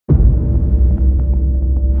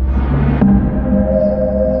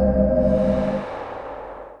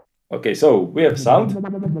Okay, so we have sound,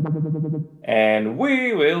 and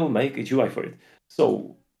we will make a GUI for it.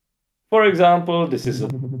 So, for example, this is the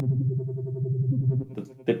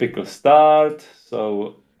typical start.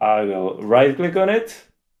 So I will right-click on it,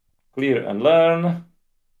 clear and learn,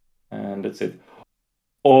 and that's it.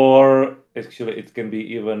 Or actually, it can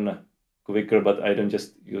be even quicker, but I don't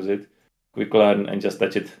just use it. Quick learn and just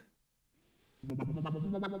touch it.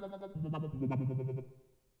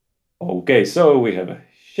 Okay, so we have a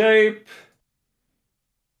shape,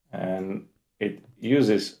 and it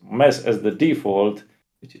uses mesh as the default,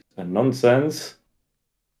 which is a nonsense.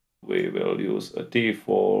 We will use a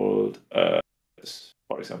default,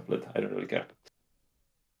 for example, I don't really care.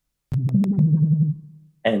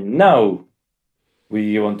 And now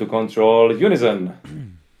we want to control unison.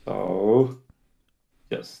 So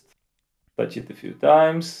just touch it a few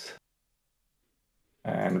times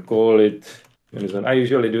and call it unison. I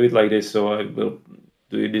usually do it like this, so I will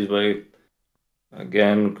do it this way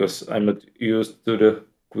again because I'm not used to the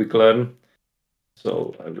quick learn.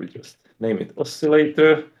 So I will just name it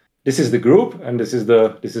oscillator. This is the group, and this is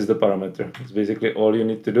the parameter. It's basically all you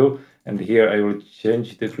need to do. And here I will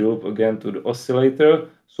change the group again to the oscillator,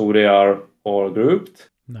 so they are all grouped.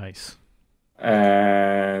 Nice.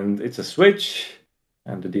 And it's a switch,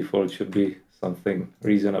 and the default should be something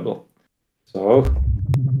reasonable. So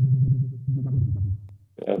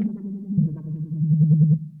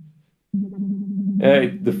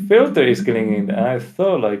the filter is killing it. I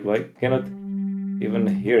thought, like, why cannot even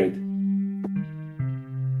hear it?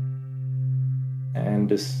 And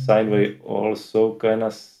the sine wave also kind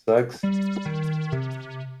of sucks. So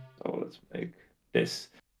let's make this.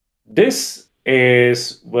 This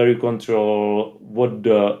is where you control what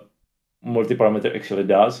the multi-parameter actually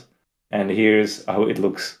does. And here's how it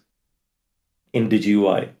looks in the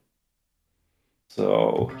GUI.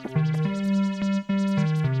 So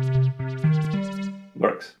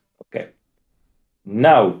works. Okay.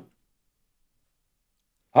 Now,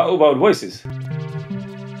 how about voices?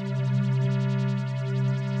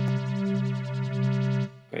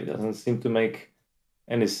 Okay, doesn't seem to make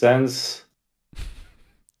any sense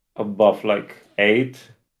above like 8.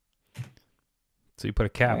 So you put a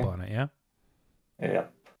cap on it, yeah? Yeah.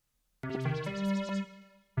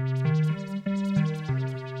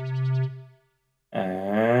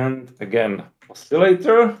 And again,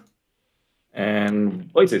 oscillator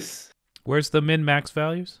and voices. Where's the min-max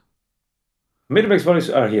values? Min-max values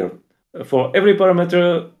are here. For every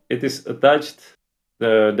parameter, it is attached.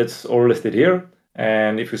 That's all listed here.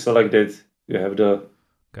 And if you select it, you have the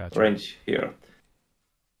range here.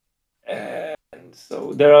 And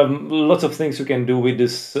so there are lots of things you can do with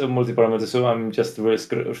this multi-parameter. So I'm just really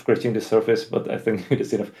scratching the surface, but I think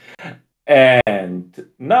it's enough.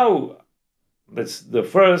 And now that's the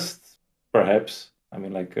first, perhaps, I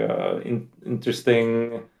mean, like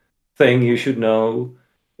interesting thing you should know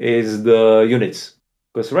is the units.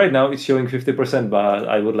 Because right now it's showing 50%, but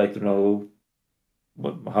I would like to know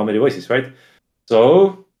how many voices, right?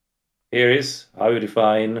 So here is how you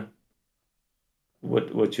define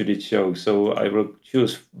what should it show. So I will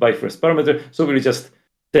choose by first parameter. So we'll just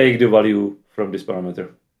take the value from this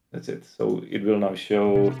parameter. That's it. So it will now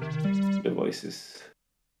show the voices.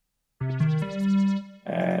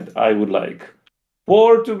 And I would like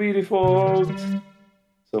 4 to be default.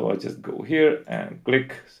 So I just go here and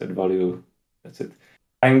click set value. That's it.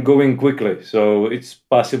 I'm going quickly, so it's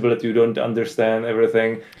possible that you don't understand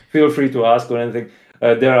everything. Feel free to ask or anything.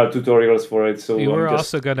 There are tutorials for it. So we're I'm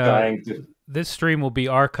just also gonna. This stream will be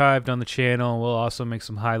archived on the channel. We'll also make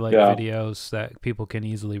some highlight videos that people can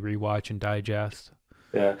easily rewatch and digest.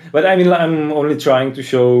 Yeah, but I mean, I'm only trying to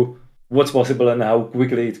show what's possible and how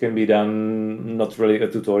quickly it can be done. Not really a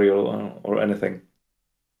tutorial or anything.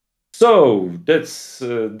 So that's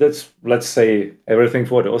let's say everything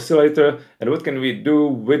for the oscillator. And what can we do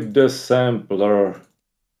with the sampler?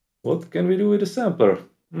 What can we do with the sampler?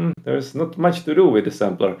 There's not much to do with the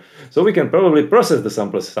sampler. So we can probably process the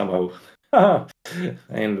samplers somehow.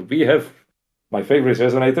 And we have my favorite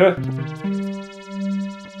resonator.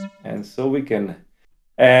 And so we can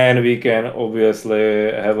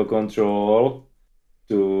obviously have a control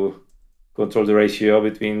to control the ratio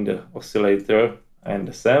between the oscillator and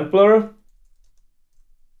the sampler.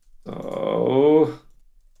 So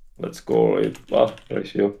let's call it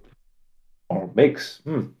ratio or mix.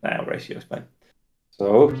 Ratio is fine.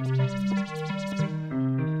 So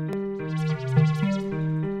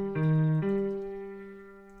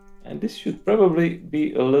and this should probably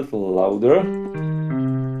be a little louder.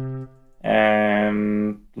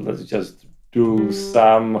 And let's just do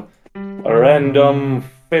some random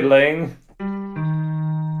fiddling.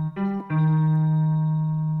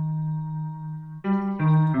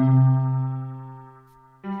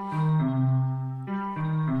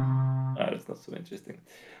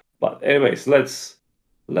 But anyways, let's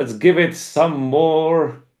give it some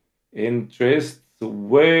more interest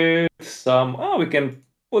with some. Oh, we can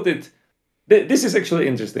put it. This is actually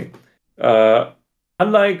interesting.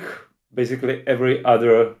 Unlike basically every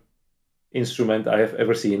other instrument I have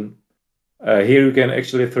ever seen, here you can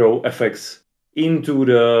actually throw effects into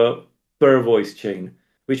the per voice chain,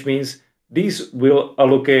 which means these will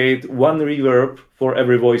allocate one reverb for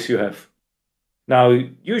every voice you have. Now,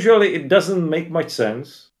 usually it doesn't make much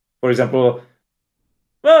sense. For example,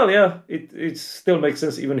 well, yeah, it still makes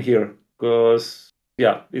sense even here, because,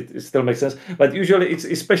 yeah, it still makes sense. But usually it's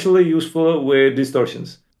especially useful with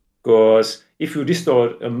distortions, because if you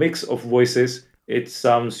distort a mix of voices, it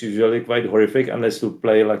sounds usually quite horrific unless you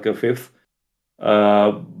play like a fifth.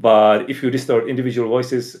 But if you distort individual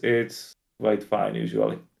voices, it's quite fine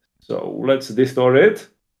usually. So let's distort it.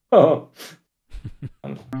 Oh.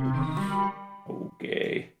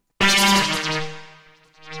 Okay.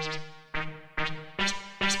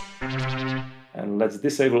 And let's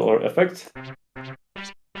disable our effect.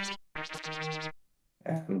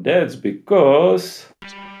 And that's because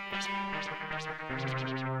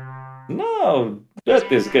now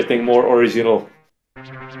that is getting more original.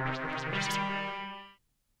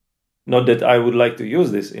 Not that I would like to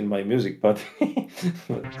use this in my music, but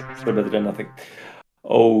still better than nothing.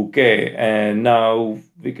 Okay, and now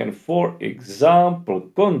we can, for example,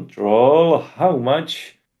 control how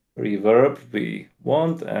much reverb we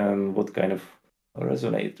want and what kind of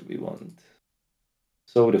resonator we want.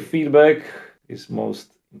 So the feedback is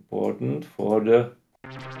most important for the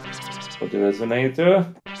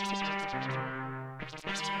resonator.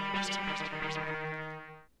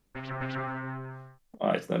 Oh,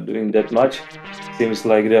 it's not doing that much. Seems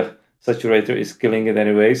like the saturator is killing it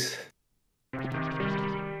anyways.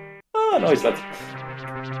 Oh, no, it's not.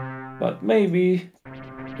 But maybe.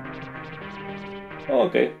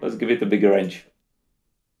 Okay, let's give it a bigger range.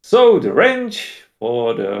 So the range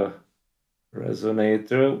for the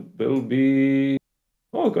resonator will be.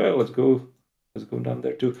 Okay, let's go down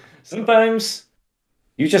there too. Sometimes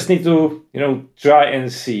you just need to, try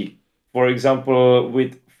and see. For example,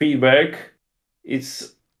 with feedback,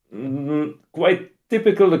 it's quite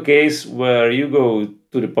typical the case where you go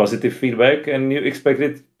to the positive feedback and you expect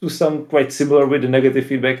it to sound quite similar with the negative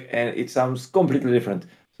feedback, and it sounds completely different.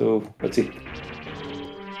 So let's see.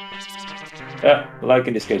 Yeah, like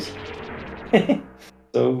in this case.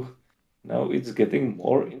 So now it's getting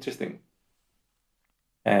more interesting.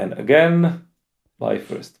 And again, my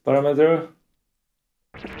first parameter.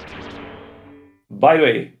 By the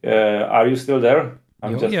way, are you still there?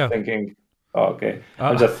 I'm just thinking. Oh, okay.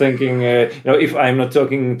 I'm just thinking, if I'm not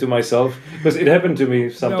talking to myself, because it happened to me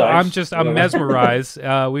sometimes. No, I'm mesmerized.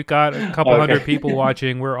 We've got a couple hundred people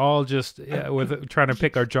watching. We're all just trying to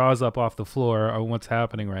pick our jaws up off the floor on what's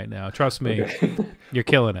happening right now. Trust me, you're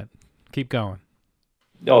killing it. Keep going.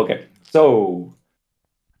 Okay. So,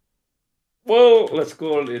 well, let's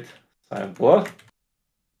call it sample.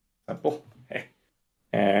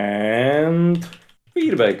 And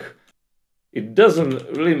feedback. It doesn't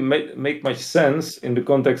really make much sense in the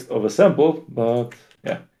context of a sample, but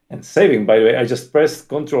yeah. And saving, by the way, I just pressed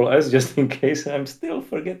Control S just in case I'm still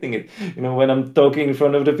forgetting it. When I'm talking in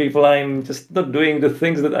front of the people, I'm just not doing the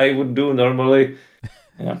things that I would do normally.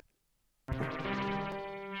 Yeah.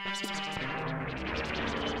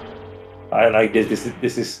 I like this.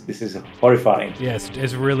 This is horrifying. Yes,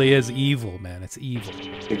 it really is evil, man. It's evil.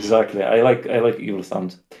 Exactly. I like evil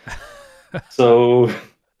sounds. So.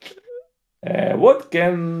 What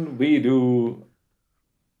can we do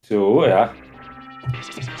to,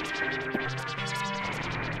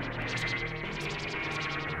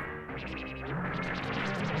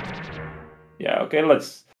 okay,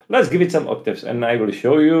 let's give it some octaves, and I will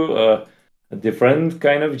show you a different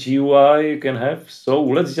kind of GUI you can have. So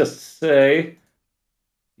let's just say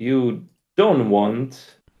you don't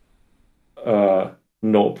want a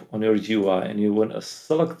knob on your GUI and you want a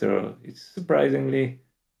selector. It's surprisingly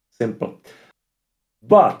simple.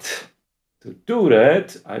 But to do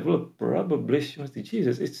that, I will probably show the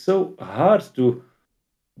Jesus. It's so hard to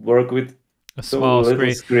work with a small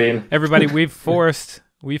screen. Everybody, we've forced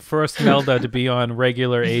Melda to be on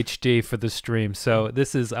regular HD for the stream, so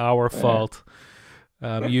this is our fault.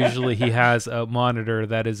 Usually he has a monitor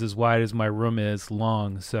that is as wide as my room is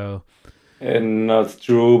long, so. And not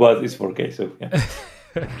true, but it's 4K, so yeah.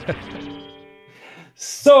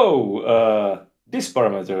 So this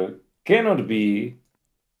parameter cannot be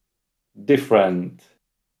different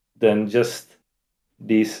than just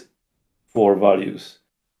these 4 values.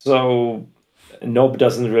 So knob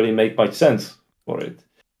doesn't really make much sense for it.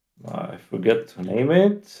 I forget to name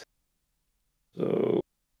it. So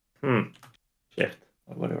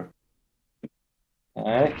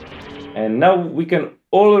now we can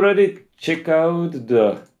already check out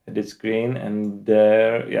the edit screen, and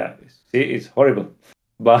there, yeah, see, it's horrible,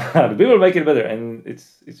 but we will make it better, and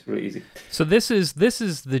it's really easy. So this is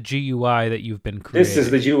the GUI that you've been creating. This is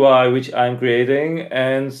the GUI which I'm creating,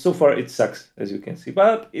 and so far it sucks, as you can see,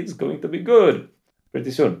 but it's going to be good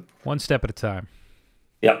pretty soon. One step at a time.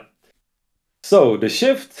 Yeah. So the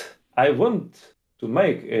shift, I want to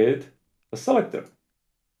make it a selector.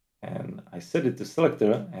 And I set it to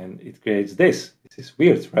selector, and it creates this. This is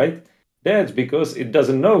weird, right? That's because it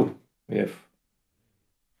doesn't know we have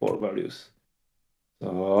 4 values.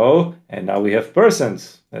 So, and now we have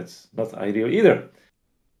persons. That's not ideal either.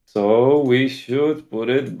 So we should put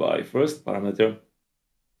it by first parameter.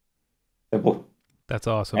 Simple. That's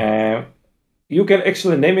awesome. You can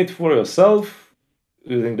actually name it for yourself.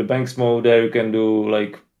 Using the Banks mode there, you can do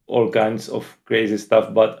like all kinds of crazy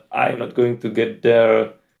stuff, but I'm not going to get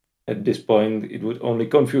there at this point. It would only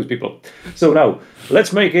confuse people. So now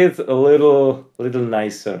let's make it a little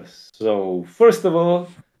nicer. So first of all,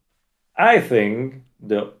 I think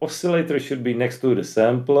the oscillator should be next to the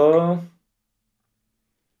sampler.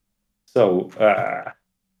 So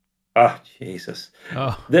Jesus.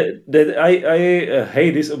 Oh. I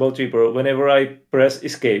hate this about Reaper. Whenever I press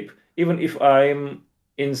escape, even if I'm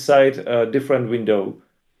inside a different window,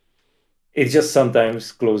 it just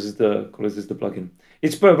sometimes closes the plugin.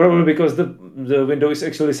 It's probably because the window is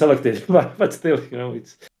actually selected, but still,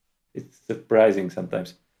 it's surprising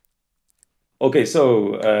sometimes. Okay,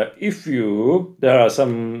 so there are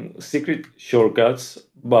some secret shortcuts,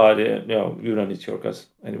 but you don't need shortcuts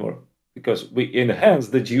anymore because we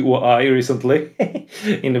enhanced the GUI recently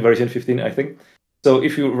in the version 15, I think. So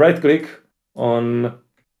if you right-click on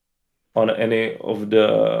any of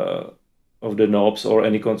the knobs or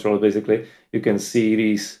any control, basically, you can see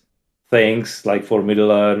these things like for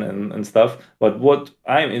middle and stuff. But what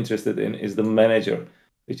I'm interested in is the manager,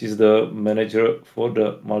 which is the manager for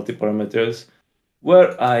the multi-parameters,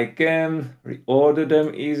 where I can reorder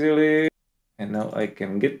them easily, and now I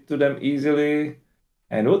can get to them easily.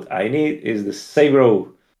 And what I need is the save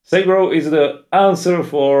row. Save row is the answer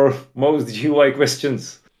for most GUI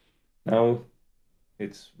questions. Now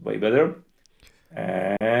it's way better.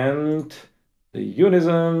 And the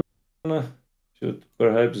unison should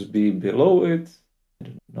perhaps be below it. I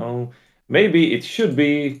don't know. Maybe it should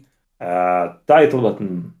be title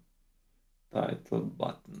button. Title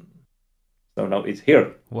button. So now it's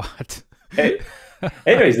here. What?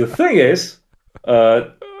 Anyways, the thing is,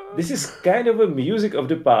 this is kind of a music of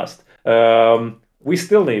the past. We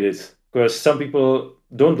still need it because some people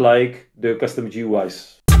don't like the custom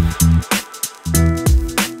GUIs.